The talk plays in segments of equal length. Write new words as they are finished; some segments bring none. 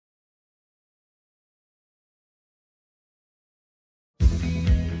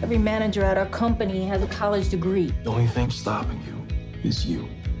Every manager at our company has a college degree. The only thing stopping you is you.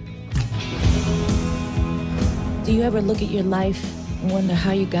 Do you ever look at your life and wonder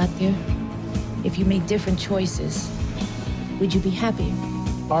how you got there? If you made different choices, would you be happier?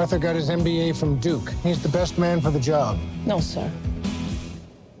 Arthur got his MBA from Duke. He's the best man for the job. No, sir.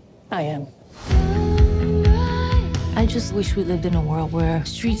 I am. I just wish we lived in a world where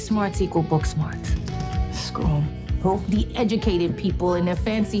street smarts equal book smarts. Screw 'em. Who? The educated people in their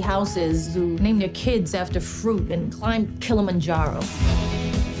fancy houses who name their kids after fruit and climb Kilimanjaro.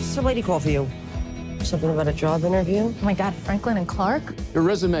 What's the lady call for you? Something about a job interview? Oh my God, Franklin and Clark? Your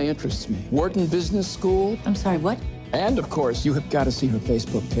resume interests me. Wharton Business School. I'm sorry, what? And, of course, you have got to see her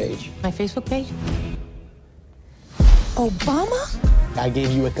Facebook page. My Facebook page? Obama? I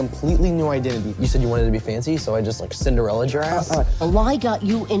gave you a completely new identity. You said you wanted to be fancy, so I just like Cinderella'd your ass. Well, I got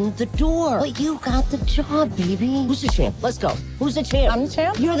you in the door. But you got the job, baby. Who's the champ? Let's go. Who's the champ? I'm the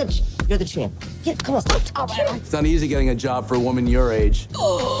champ? You're the champ. Get, come on. It's not easy getting a job for a woman your age.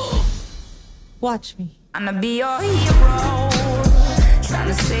 Watch me. I'm gonna be your hero, trying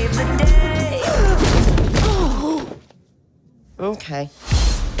to save the day. Okay.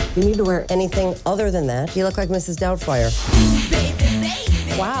 You need to wear anything other than that. You look like Mrs. Doubtfire.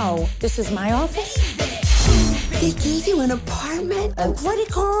 Wow, this is my office? They gave you an apartment and credit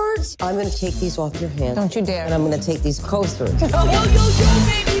cards. I'm gonna take these off your hands. Don't you dare. And I'm gonna take these coasters. Yo,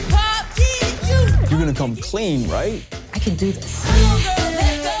 baby pop, You're gonna come clean, right? I can do this.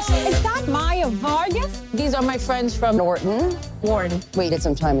 Is that Maya Vargas? These are my friends from Norton. Warren. We did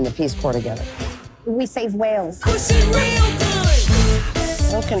some time in the Peace Corps together. We save whales. push it real good.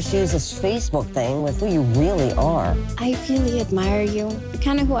 Don't confuse this Facebook thing with who you really are. I really admire you. You're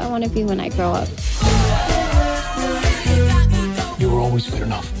kind of who I want to be when I grow up. You were always good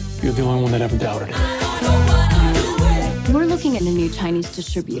enough. You're the only one that ever doubted it. We're looking at a new Chinese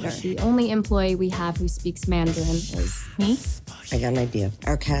distributor. The only employee we have who speaks Mandarin is me. I got an idea.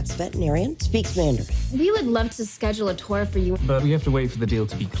 Our cat's veterinarian speaks Mandarin. We would love to schedule a tour for you. But we have to wait for the deal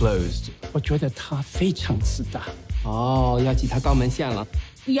to be closed. 我觉得他非常自大。哦，要挤他肛门腺了。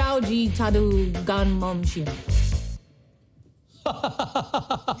要记他的肛门腺。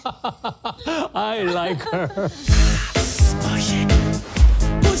I like her.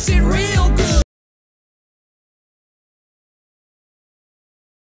 Push it real good.